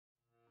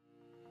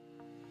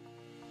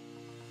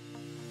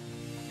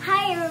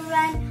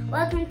everyone,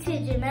 welcome to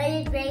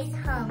Jamelia Grace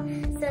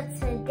Home. So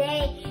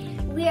today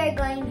we are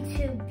going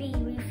to be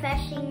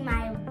refreshing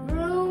my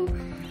room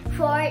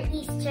for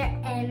Easter,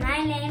 and my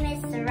name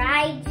is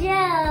Sarai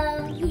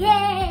Joe.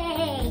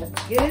 Yay!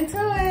 Let's get into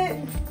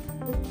it.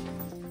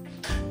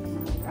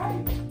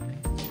 Alright.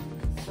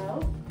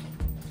 So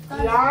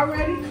we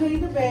already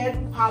cleaned the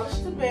bed, we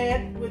polished the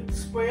bed with the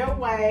Spray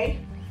Away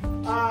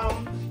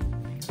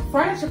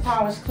furniture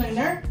polish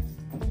cleaner.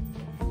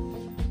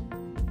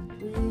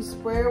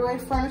 Spray Away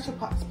furniture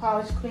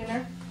polish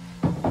cleaner,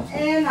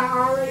 and I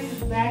already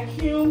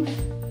vacuumed,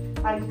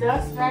 I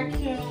dust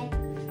vacuumed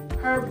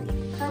her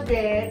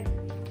bed,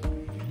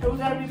 and we're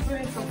gonna be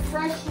putting some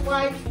fresh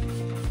white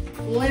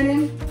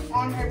linen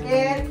on her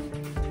bed.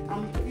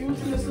 I'm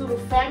using this little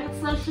fabric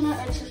freshener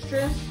extra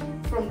strength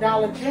from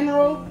Dollar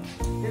General.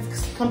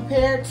 It's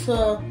compared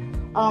to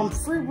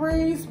Free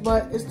Breeze,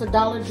 but it's the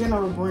Dollar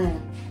General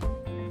brand.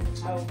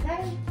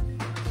 Okay,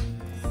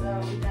 so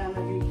we're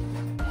gonna be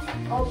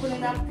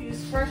opening up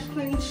these fresh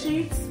clean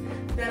sheets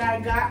that I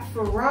got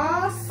for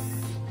Ross.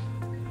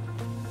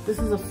 This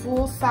is a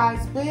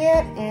full-size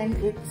bed, and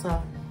it's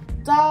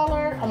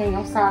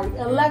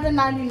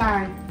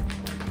 $11.99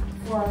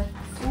 for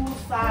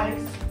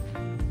full-size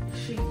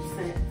sheet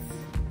sets.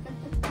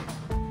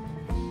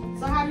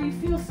 So how do you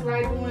feel,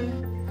 Sarai, doing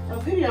a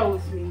video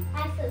with me?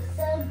 I feel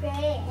so great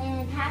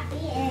and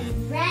happy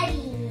and ready.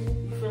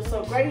 You feel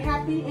so great,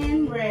 happy,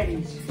 and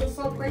ready. She feels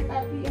so great,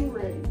 happy, and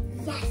ready.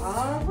 Yes.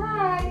 All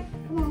right.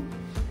 Come on.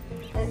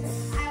 I'm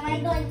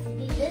going to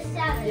do this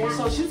side. Yeah,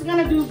 so she's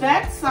gonna do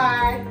that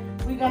side.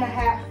 We're gonna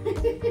have she's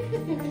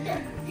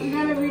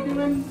gonna do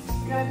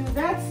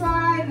that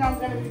side, and I'm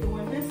gonna be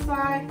doing this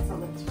side. So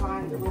let's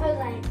find the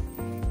little.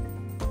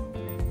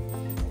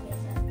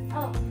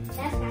 Oh,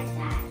 that's my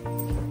side.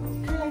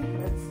 Okay,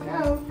 let's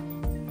go.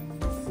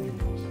 Let's see.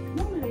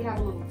 Normally they have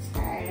a little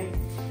tag.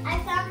 I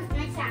found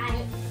my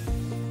side.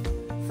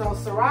 So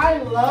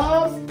Sarai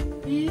loves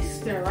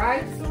Easter,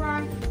 right,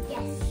 Sarai?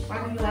 Yes. Why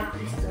do you like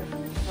Easter?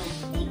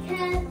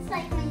 Because it's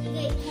like when you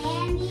get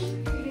candy. You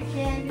get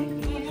candy.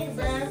 And it's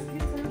a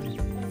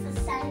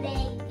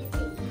Sunday. You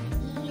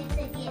get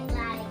to get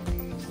like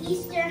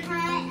Easter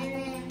hunt, and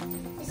then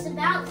it's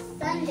about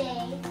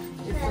Sunday.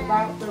 It's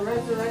about the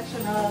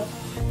resurrection of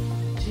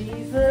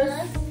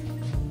Jesus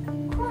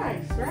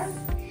Christ, right?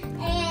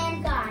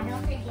 And God,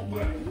 don't forget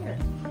that.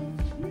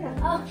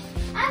 Yeah. Oh,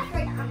 I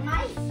forgot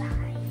my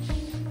side.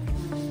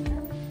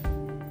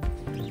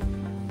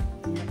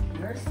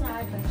 Your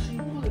side, make sure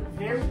you pull it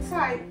very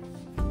tight.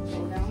 Go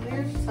down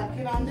there, tuck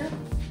it under.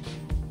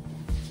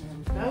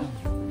 There we go.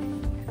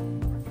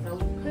 So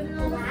we put it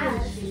on the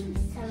bed sheet.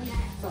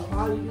 So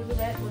all you do with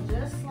that was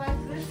just like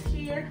this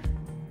here.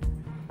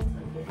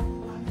 Tuck it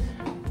under.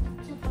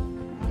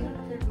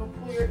 Here, go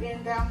pull your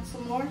end down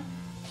some more.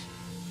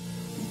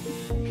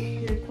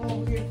 Here, come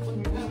over here, pull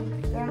your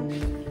end down.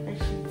 Make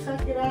sure you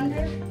tuck it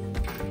under.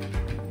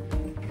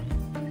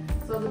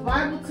 So the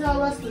Bible tells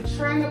us to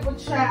train up a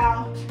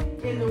child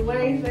in the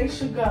way they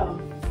should go.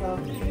 So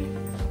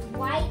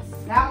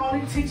not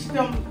only teach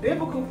them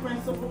biblical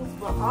principles,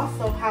 but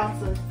also how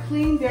to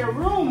clean their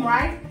room,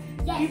 right?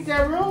 Yes. Keep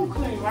their room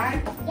clean,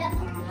 right? Yep.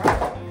 All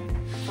right.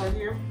 So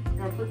here, we're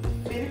gonna put the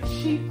fitted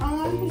sheet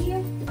on here.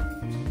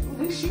 Ooh,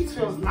 these sheets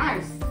feels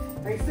nice.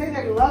 They say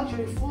they're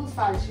luxury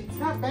full-size sheets.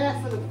 Not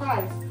bad for the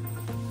price.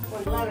 For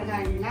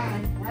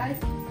 $11.99, right?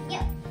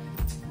 Yep.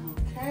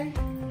 Okay.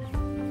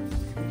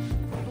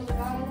 Pull it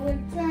all the way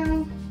down.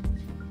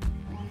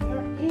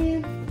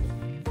 In.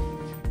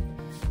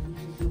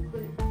 You can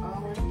put it all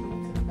the way to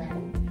the back.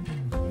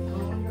 Go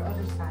on your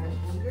other side,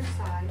 on your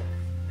side.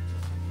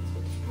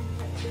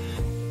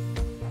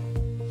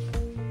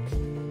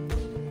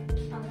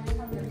 All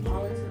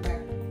the way to the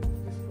back.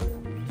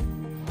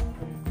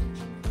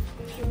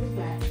 Just put it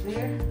back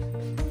there.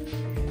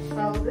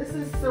 So this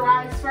is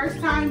Sarai's first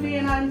time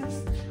being on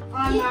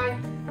my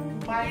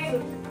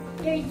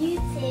Your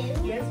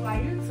YouTube. yes, my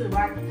YouTube.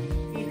 Are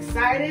you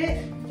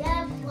excited?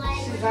 Yep,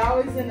 She's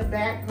always in the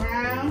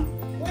background.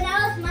 when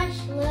I was much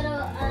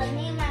little,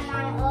 me and my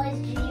mom always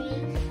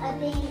dreamed of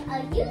being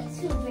a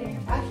YouTuber.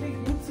 I think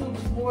YouTube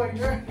is more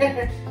your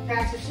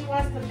passion. She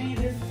wants to be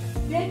this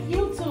big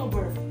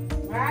YouTuber,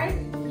 right?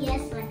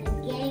 Yes, like a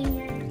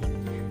gamer.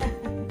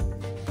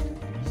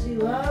 She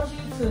loves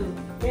YouTube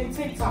and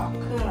TikTok.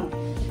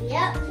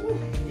 Yep.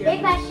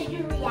 Maybe I should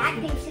do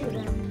reacting to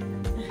them.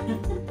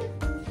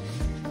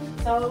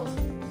 So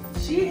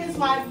she is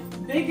my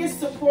biggest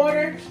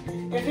supporter.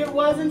 If it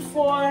wasn't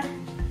for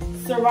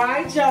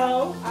Sarai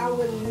Joe, I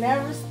would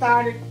never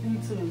started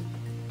YouTube.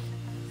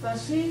 So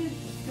she's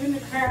been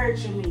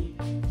encouraging me.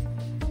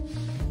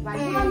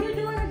 Like, Mom, you're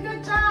doing a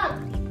good job.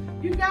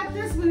 You got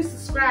this many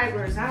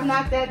subscribers. I'm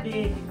not that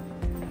big.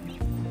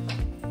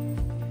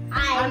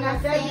 I'm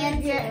not that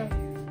big yet.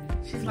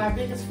 She's my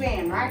biggest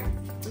fan, right?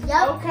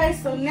 Yep. Okay,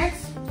 so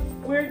next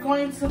we're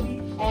going to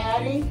be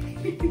adding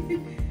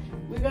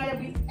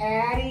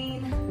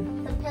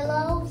The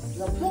pillows.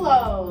 the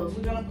pillows.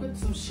 We're gonna put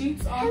some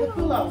sheets on the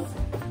pillows.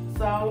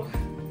 So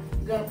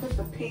we're gonna put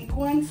the pink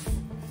ones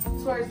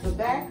towards the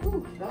back.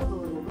 Ooh, that was a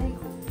little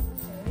wrinkle.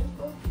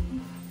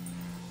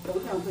 So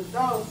we're gonna put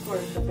those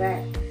towards the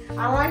back.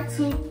 I like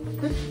to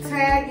put the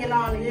tag in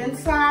on the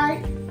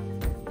inside.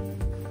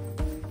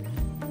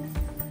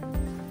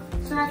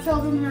 Should I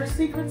tell them your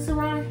secret,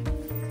 Sarai?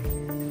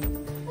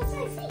 What's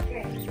my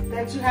secret?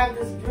 That you have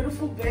this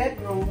beautiful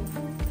bedroom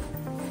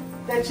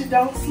that you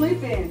don't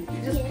sleep in.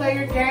 You just play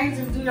your games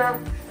and do your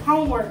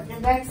homework,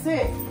 and that's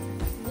it.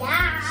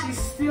 Yeah. She's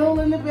still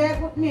in the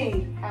bed with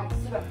me.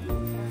 Sit up.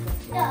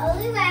 The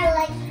only way I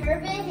like her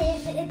bed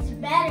is it's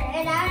better,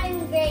 and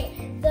I'm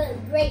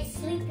great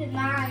sleeping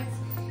minds.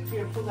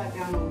 Here, pull that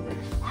down over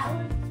there. That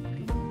one.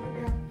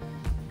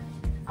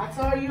 I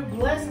told you, you're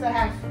blessed to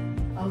have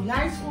a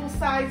nice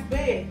full-size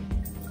bed.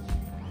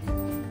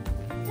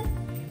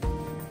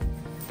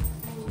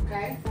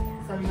 Okay,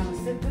 so you're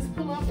gonna sit this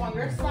pull up on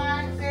your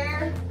side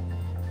there.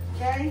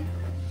 Okay,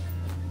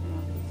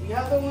 the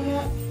other one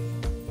up.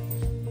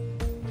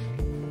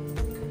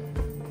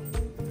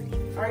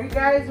 Are you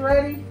guys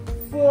ready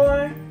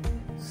for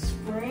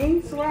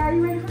spring? So are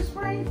you ready for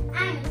spring?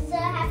 I'm so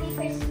happy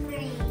for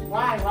spring.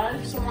 Why? Why are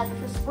you so happy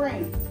for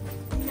spring?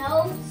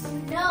 No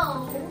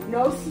snow.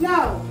 No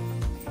snow.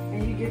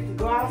 And you get to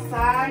go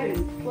outside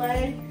and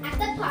play. At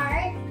the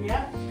park.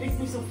 Yep, pick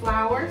me some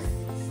flowers.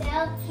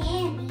 Sell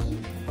candy.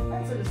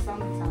 That's in the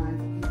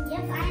summertime.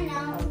 Yep, I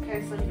know. Okay,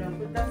 so you're gonna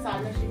put that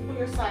side. Make sure you put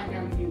your side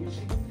down again.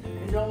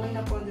 And don't lean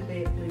up on the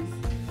bed, please.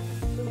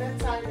 Put that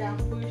side down.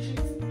 Put your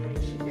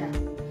sheet down.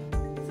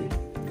 See,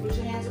 put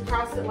your hands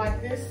across it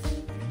like this.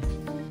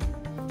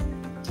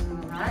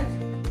 All right.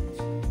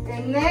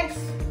 And next,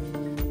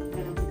 I'm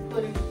gonna be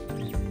putting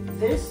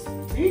this.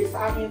 These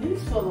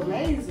feel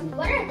amazing.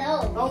 What are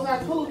those? Those are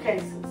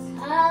pillowcases.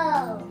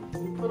 Oh.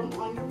 You put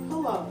them on your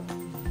pillow.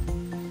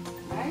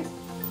 Right?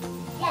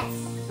 Yes.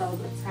 So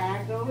the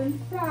tag go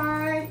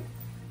inside.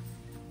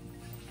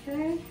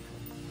 Okay.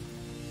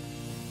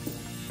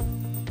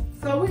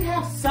 So we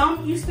have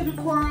some Easter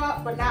decor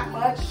up, but not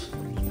much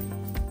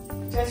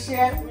just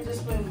yet. We've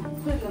just been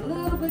putting a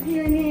little bit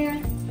here and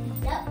here.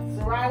 Yep.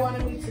 Sarai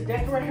wanted me to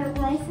decorate her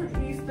room for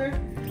Easter.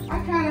 I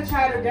kind of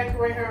try to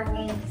decorate her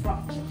room for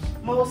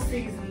most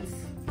seasons,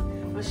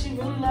 but she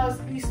really loves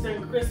Easter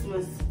and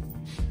Christmas.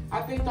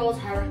 I think those are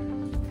her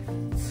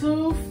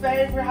two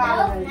favorite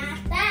holidays. No,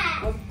 not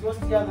that. What's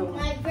the other one?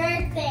 My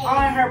birthday.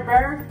 On her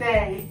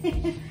birthday.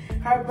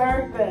 Her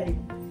birthday.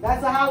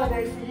 That's a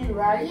holiday for you,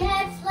 right?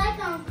 Yeah, it's like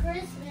on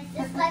Christmas.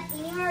 It's like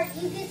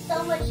you get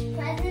so much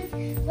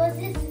presents, but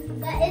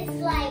it's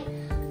like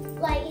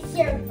it's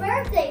your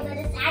birthday, but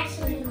it's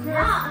actually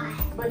not.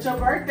 But your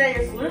birthday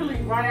is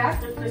literally right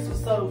after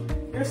Christmas, so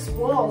you're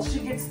spoiled. She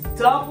gets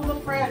double the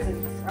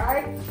presents,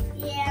 right?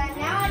 Yeah,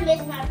 now I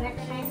miss my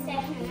birthday.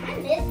 I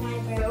miss my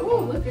birthday.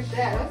 Ooh, look at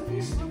that. Doesn't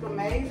this look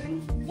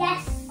amazing?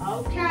 Yes.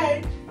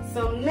 Okay,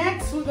 so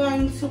next we're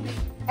going to be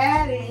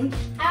adding.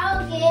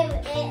 I'll give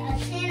it a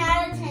 10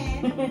 out of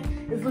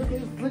 10. It's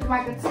looking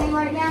like a 10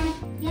 right now?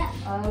 Yep.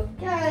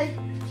 Okay.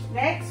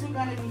 Next we're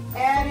going to be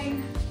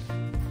adding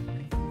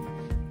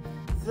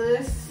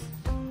this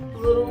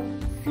little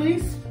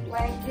fleece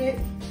blanket.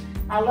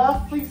 I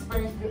love fleece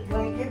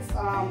blankets.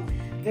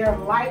 They're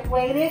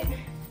lightweighted,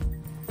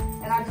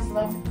 and I just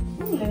love it.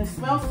 And it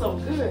smells so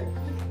good.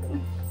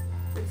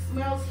 It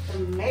smells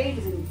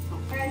amazing.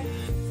 Okay,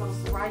 so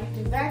Sarai,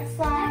 you do that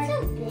side.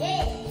 That's so big.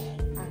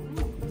 I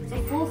know. It's a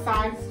full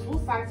size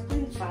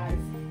queen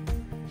size.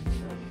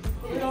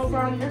 Put it over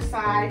on your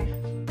side,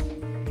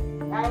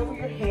 right over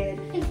your head.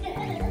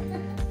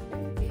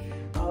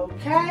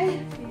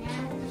 Okay.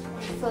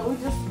 So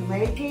we're just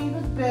making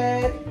the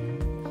bed,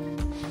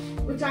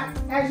 which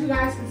as you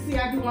guys can see,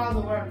 I do all the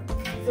work.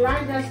 So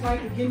I just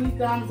like to give me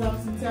thumbs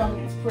ups and tell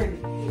me it's pretty.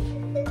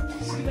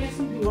 She makes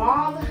me do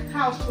all the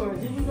house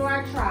chores, even though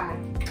I try.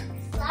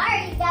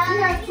 Sorry,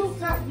 guys. Do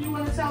you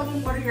want to tell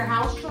them what are your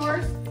house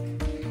chores?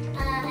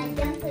 I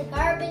dumped the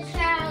garbage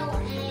out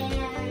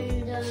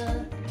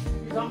and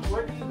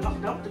Where do you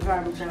dump the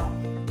garbage out?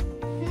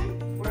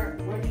 Where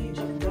do you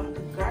dump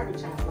the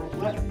garbage out?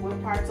 Like what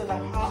parts of the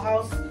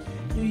house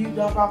do you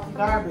dump off the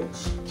garbage?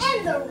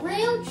 and the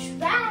real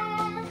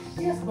trash.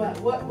 Yes, but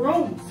what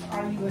rooms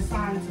are you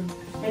assigned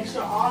to make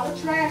sure all the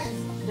trash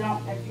is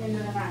dumped at the end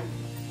of the night?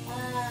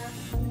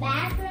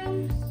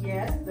 Bathrooms.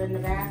 Yes, then the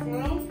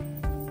bathroom.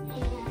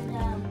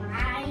 And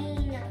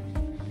mine.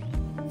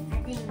 I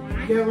think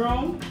mine. Your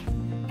room.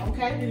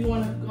 Okay, do you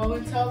want to go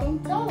and tell them?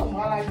 Tell them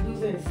while I do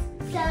this.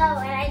 So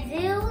what I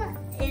do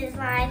is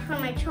like for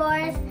my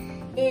chores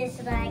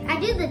is like I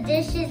do the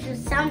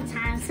dishes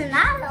sometimes, so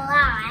not a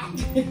lot.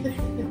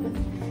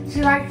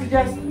 She likes to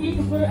just eat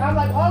and put it. I'm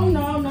like, oh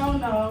no, no,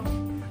 no.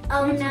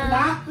 Oh You no. do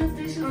not put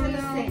dishes in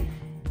the sink.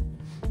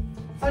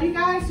 So you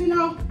guys,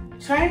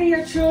 training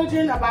your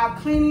children about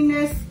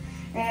cleanliness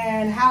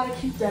and how to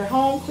keep their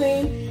home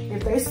clean.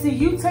 If they see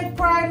you take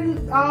pride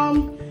in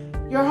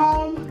your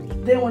home,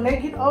 then when they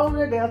get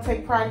older, they'll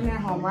take pride in their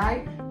home,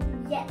 right?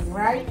 Yes.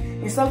 Right?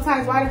 And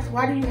sometimes,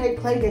 why do you hate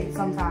play dates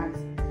sometimes?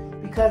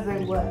 Because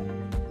they what?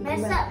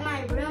 Mess up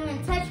my room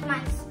and touch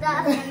my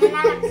stuff, and then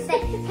I have to say,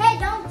 hey,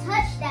 don't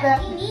touch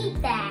that. We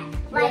need that.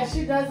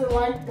 she doesn't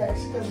like that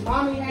because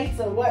mommy hates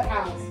a what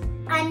house?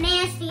 A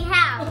nasty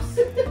house.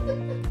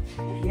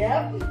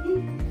 Yep.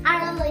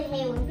 I really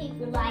hate when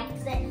people like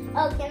say,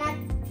 oh, can I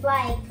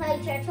like play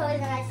with your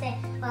toys? And I say,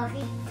 well, if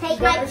you take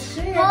my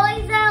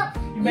toys out,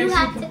 you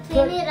have to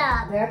clean it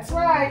up. That's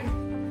right.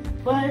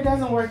 But it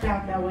doesn't work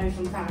out that way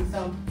sometimes.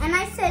 So. And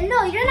I said,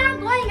 no, you're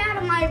not going out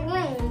of my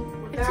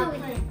room. Without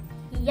cleaning.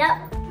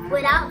 Yep,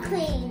 without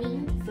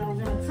cleaning. So I'm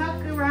gonna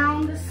tuck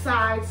around the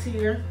sides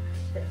here,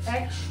 the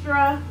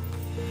extra.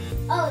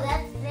 Oh,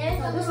 there's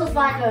a This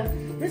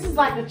little. is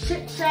like a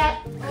chit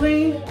chat,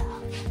 clean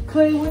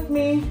with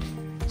me,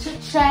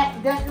 chit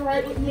chat,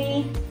 decorate with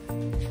me.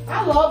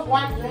 I love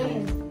white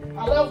linen.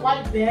 I love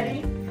white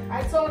bedding.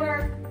 I told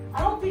her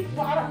I'm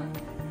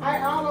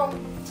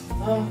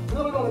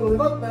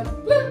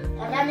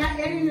not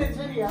editing this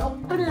video,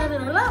 but I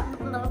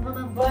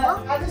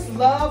just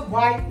love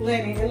white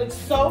linen. It looks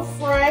so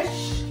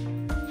fresh.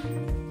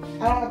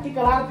 I think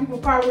a lot of people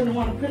probably wouldn't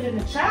want to put it in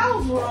the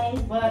child's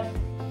room, but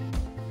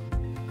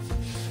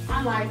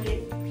I like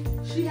it.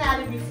 She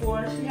had it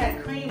before. She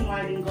had cream,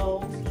 white, and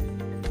gold.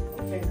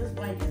 Okay, this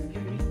blanket is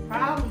giving me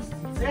problems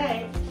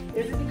today.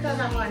 Is it because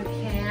I'm on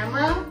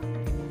camera,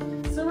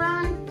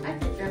 Sarai? I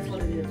think that's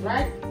what it is,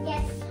 right?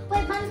 Yes.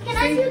 Wait, Mom, can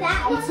I do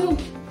that one?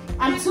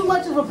 I'm too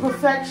much of a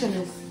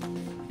perfectionist.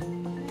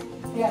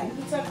 Yeah, you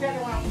can tuck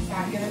that around the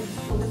side. Yeah, just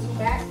pull this one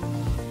back.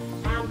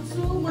 I'm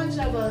too much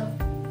of a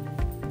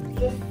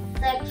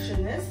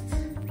perfectionist.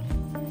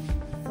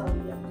 So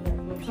yeah,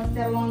 we'll tuck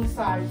that along the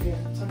side there.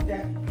 Tuck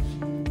that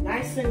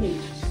nice and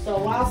neat. So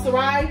while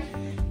Sarai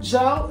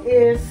Joe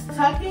is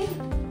tucking,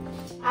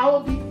 I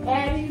will be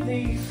adding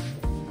these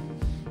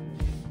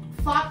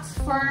fox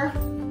fur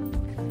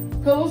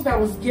pillows that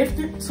was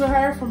gifted to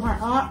her from her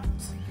aunt.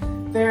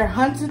 They're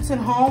Huntington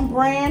Home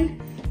brand,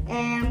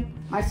 and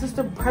my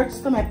sister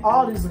purchased them at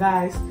Aldi's,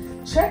 guys.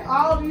 Check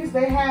Aldi's.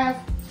 They have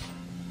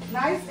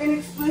nice,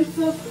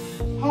 inexpensive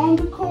home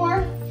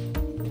decor.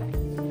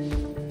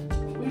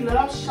 We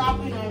love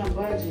shopping on a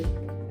budget.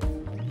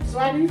 So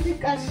do you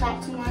think I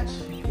shop too much?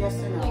 Yes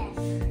or no?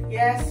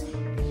 Yes. Yes.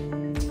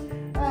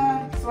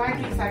 So I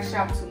think I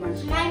shop too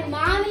much. My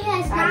mommy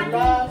has not. I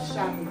love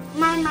shopping.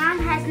 My mom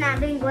has not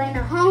been going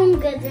to Home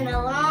Goods in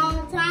a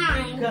long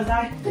time.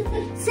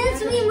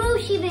 Since we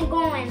moved, she's been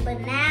going,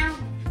 but now.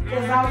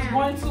 Because I was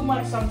going too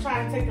much, so I'm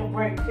trying to take a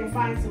break and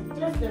find some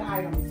thrifted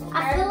items. Okay?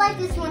 I feel like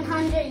it's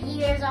 100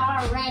 years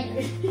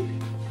already.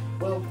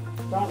 Well,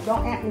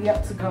 don't amp me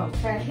up to go,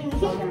 okay?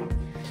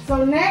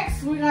 So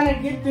next we're gonna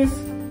get this.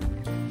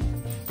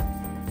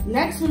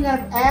 Next we're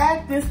gonna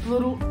add this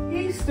little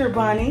Easter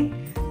bunny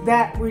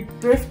that we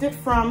thrifted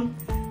from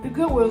the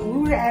Goodwill.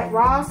 We were at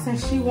Ross and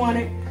she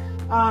wanted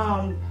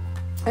an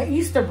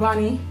Easter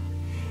bunny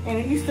and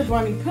an Easter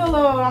bunny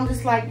pillow. I'm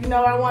just like, you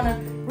know, I want to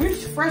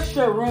refresh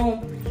your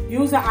room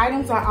using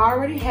items I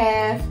already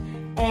have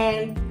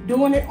and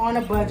doing it on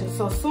a budget.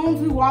 So as soon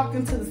as we walked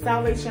into the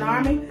Salvation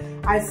Army,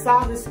 I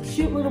saw this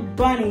cute little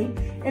bunny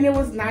and it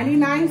was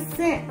 99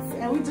 cents.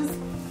 And we just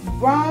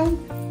brung,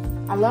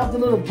 I love the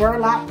little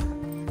burlap,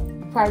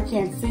 you probably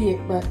can't see it,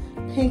 but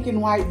pink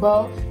and white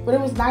bow. But it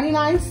was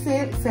 99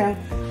 cents and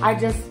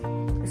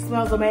it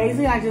smells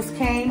amazing. I just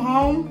came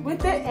home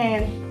with it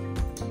and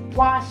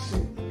washed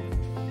it,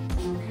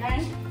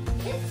 okay?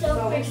 It's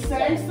so we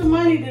saved some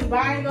money than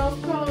buying those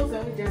clothes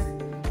and we just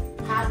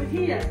pop it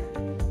here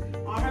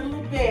on her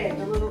little bed,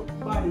 the little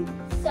bunny.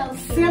 So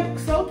cute.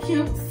 So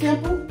cute,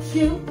 simple,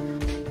 cute,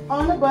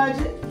 on a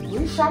budget.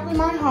 We shop in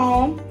my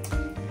home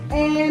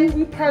and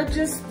we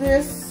purchased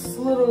this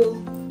little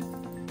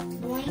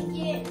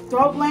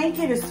throw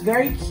blanket. It's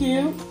very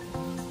cute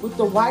with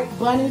the white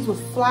bunnies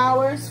with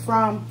flowers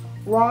from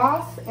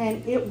Ross,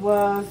 and it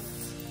was,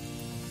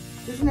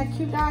 isn't that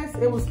cute, guys?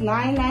 It was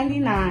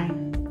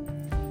 $9.99.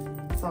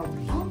 So I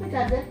don't think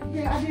I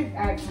did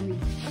add some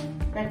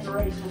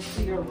decorations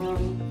to your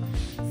room.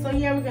 So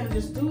yeah, we're gonna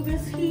just do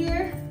this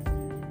here.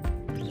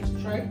 Just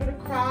drape it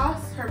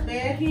across her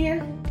bed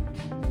here.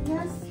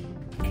 Yes.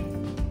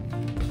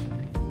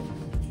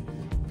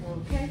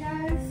 Okay,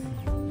 guys.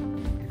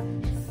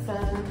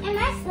 Am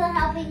I still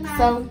helping Mom?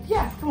 So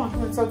yeah, come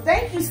on. So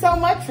thank you so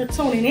much for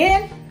tuning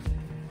in.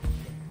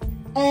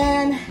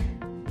 And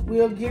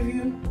we'll give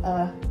you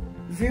a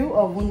view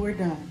of when we're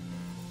done.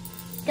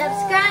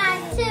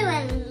 Subscribe too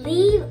and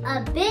leave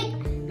a big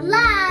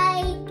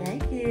like.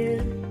 Thank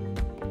you.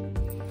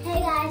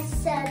 Hey guys,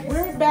 so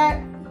we're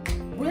back.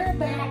 We're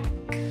back.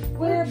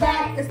 We're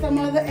back. It's the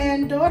mother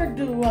and daughter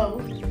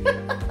duo.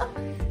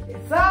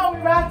 So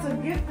we're about to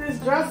get this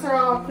dresser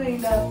all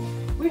cleaned up.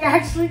 We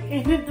actually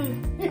ended the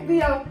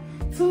video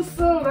too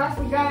soon. I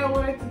forgot I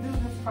wanted to do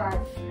this part.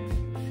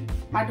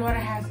 My daughter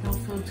has no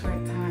filter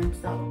at times,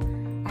 so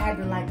I had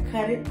to like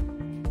cut it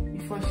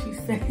before she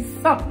says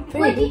something.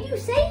 What did you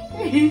say?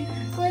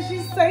 When she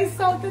says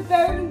something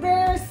that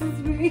embarrasses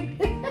me.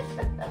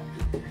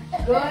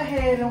 Go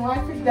ahead and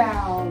wipe it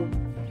down.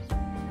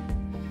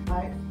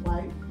 Wipe,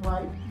 wipe,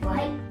 wipe,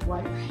 wipe,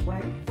 wipe,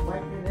 wipe,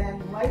 wipe it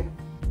and wipe,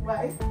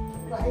 wipe,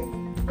 wipe,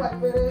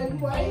 wipe it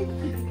and wipe.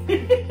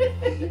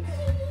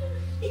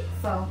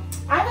 So So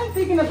I've been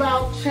thinking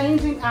about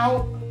changing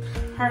out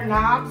her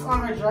knobs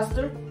on her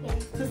dresser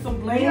to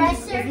some bling.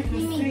 Dresser? As you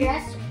can see,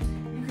 Dresser?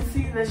 you can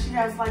see that she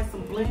has like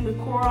some bling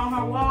decor on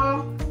her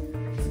wall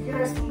to get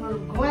her some little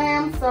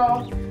glam.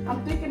 So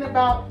I'm thinking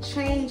about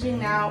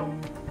changing out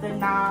the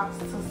knobs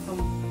to some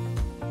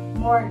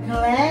more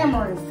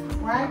glamorous,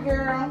 right,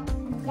 girl?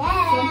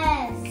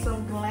 Yes.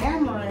 Some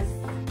glamorous.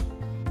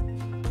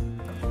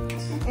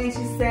 And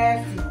she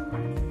says,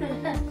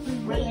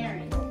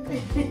 Weird.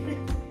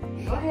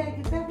 go ahead,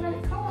 get that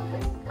ready. Come on,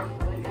 baby.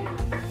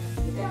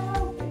 Get that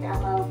low, get that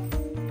low.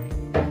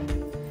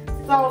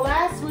 So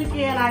last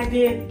weekend I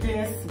did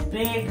this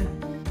big,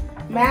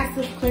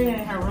 massive cleaning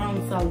in her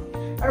room. So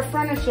her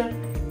furniture,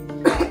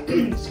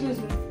 excuse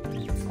me,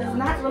 is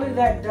not really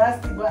that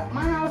dusty, but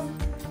my house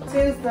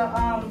tends to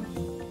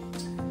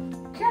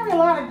carry a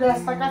lot of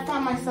dust. Like I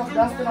find myself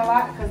dusting a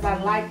lot because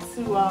I like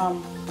to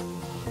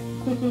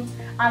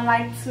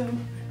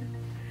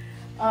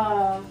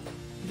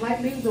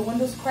leave the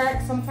windows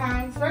cracked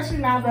sometimes, especially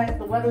now that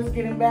the weather's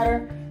getting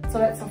better, so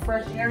that's some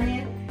fresh air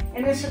in.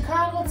 And in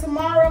Chicago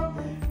tomorrow,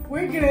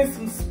 we're getting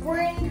some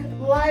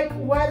spring-like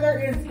weather.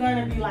 It's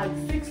gonna be like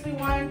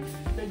 61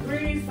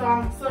 degrees, so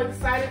I'm so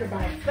excited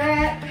about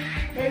that.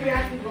 Maybe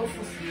I can go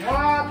for some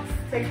walks,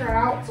 take her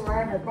out to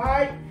ride her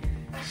bike.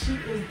 She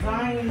is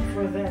dying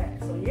for that,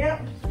 so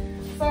yep.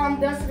 So I'm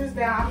dusting this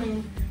down. I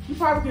mean, you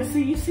probably can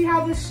see, you see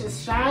how this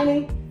is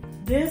shining?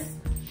 This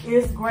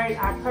is great.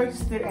 I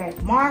purchased it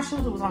at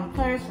Marshall's. It was on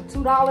clearance for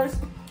 $2.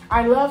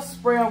 I love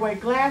spray away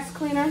glass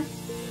cleaner,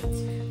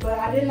 but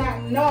I did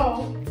not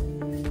know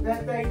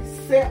that they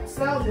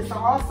sell this. I've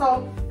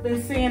also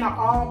been seeing an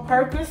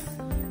all-purpose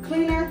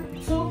cleaner,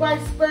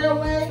 2x spray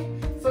away.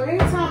 So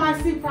anytime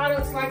I see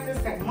products like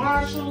this at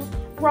Marshall's,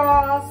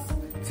 Ross,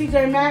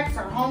 TJ Maxx,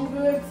 or Home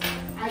Goods,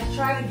 I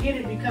try to get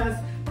it because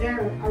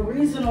they're a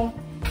reasonable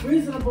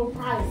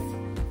price.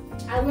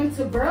 I went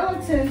to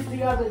Burlington's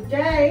the other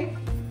day.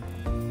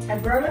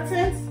 At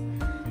Burlington's,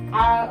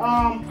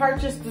 I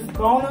purchased this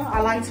Bona.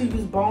 I like to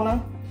use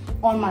Bona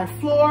on my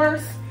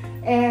floors.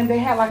 And they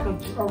had like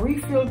a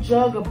refill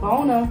jug of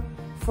Bona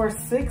for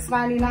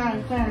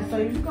 $6.99 clearance. So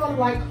if you go to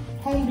like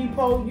Home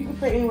Depot, you can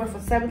pay anywhere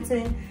from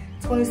 $17,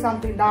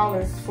 $20-something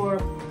for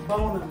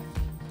Bona.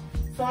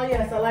 So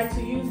yes, I like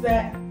to use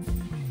that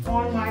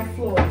on my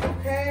floor,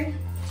 okay?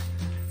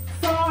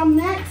 So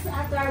next,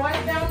 after I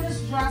wipe down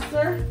this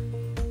dresser,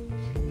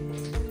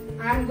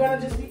 I'm gonna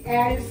just be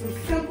adding some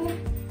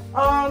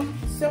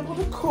simple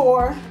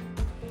decor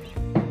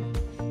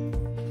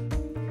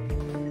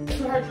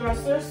to her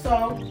dresser.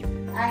 So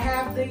I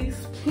have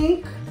these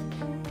pink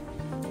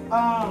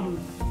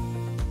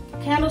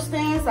candle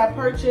stands I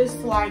purchased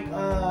like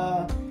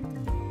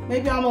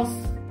maybe almost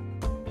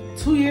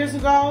 2 years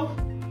ago.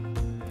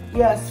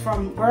 Yes,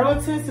 from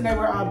Burlington's, and they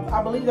were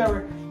I believe they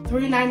were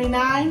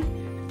 $3.99.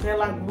 They're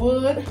like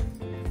wood,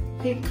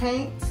 pink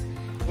paint.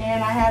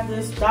 And I have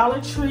this Dollar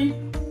Tree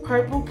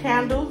purple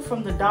candle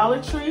from the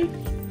Dollar Tree.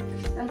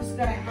 I'm just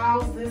gonna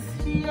house this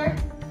here.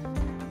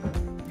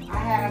 I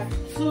have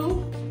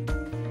two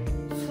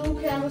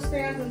candle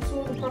stands and 2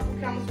 of the purple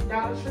candles from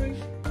Dollar Tree.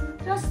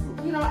 Just,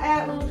 you know,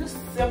 add little, just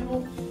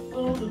simple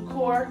little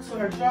decor to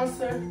her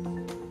dresser.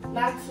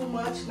 Not too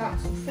much, not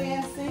too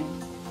fancy.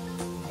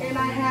 And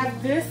I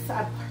have this,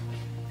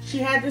 she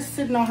had this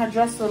sitting on her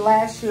dresser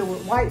last year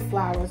with white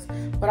flowers,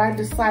 but I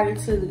decided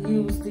to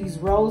use these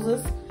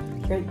roses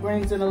that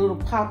brings in a little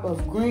pop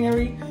of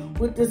greenery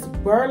with this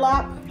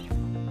burlap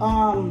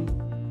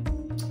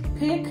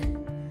pick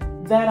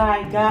that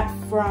I got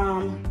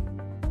from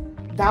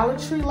Dollar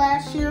Tree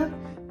last year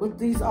with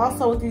these,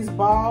 also with these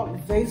ball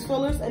vase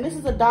fillers. And this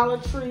is a Dollar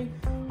Tree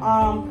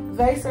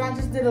vase, and I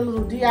just did a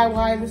little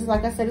DIY. This is,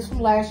 like I said, it's from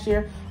last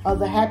year, of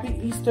the Happy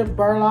Easter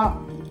burlap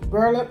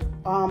ribbon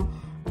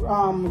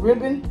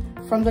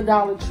from the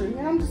Dollar Tree.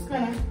 And I'm just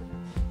gonna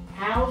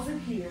house it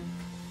here.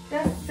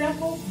 That's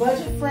simple,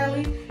 budget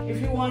friendly.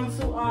 If you want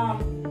to,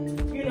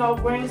 you know,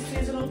 bring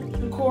seasonal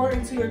decor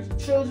into your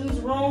children's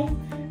room,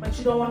 but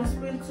you don't want to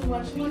spend too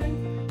much money,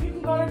 you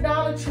can go to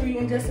Dollar Tree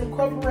and just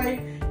incorporate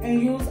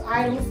and use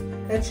items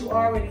that you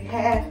already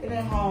have in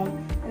your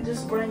home and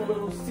just bring a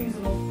little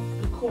seasonal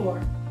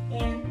decor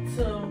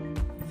into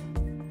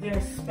their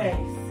space,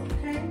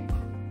 okay?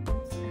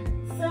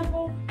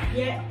 Simple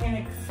yet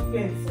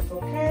inexpensive,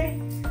 okay?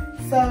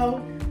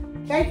 So,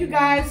 thank you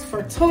guys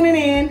for tuning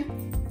in.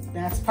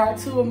 That's part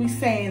 2 of me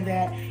saying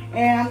that.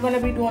 And I'm going to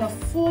be doing a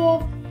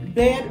full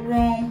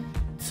bedroom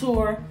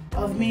tour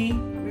of me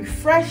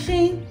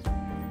refreshing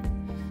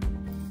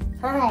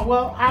her home.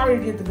 Well, I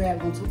already did the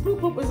bedroom tour.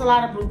 Bloopers, a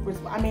lot of bloopers.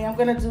 I mean, I'm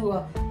going to do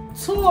a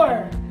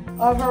tour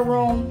of her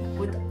room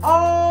with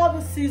all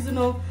the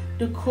seasonal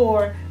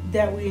decor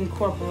that we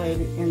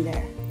incorporated in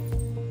there.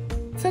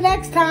 Till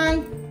next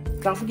time,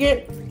 don't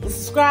forget to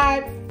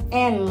subscribe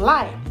and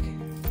like.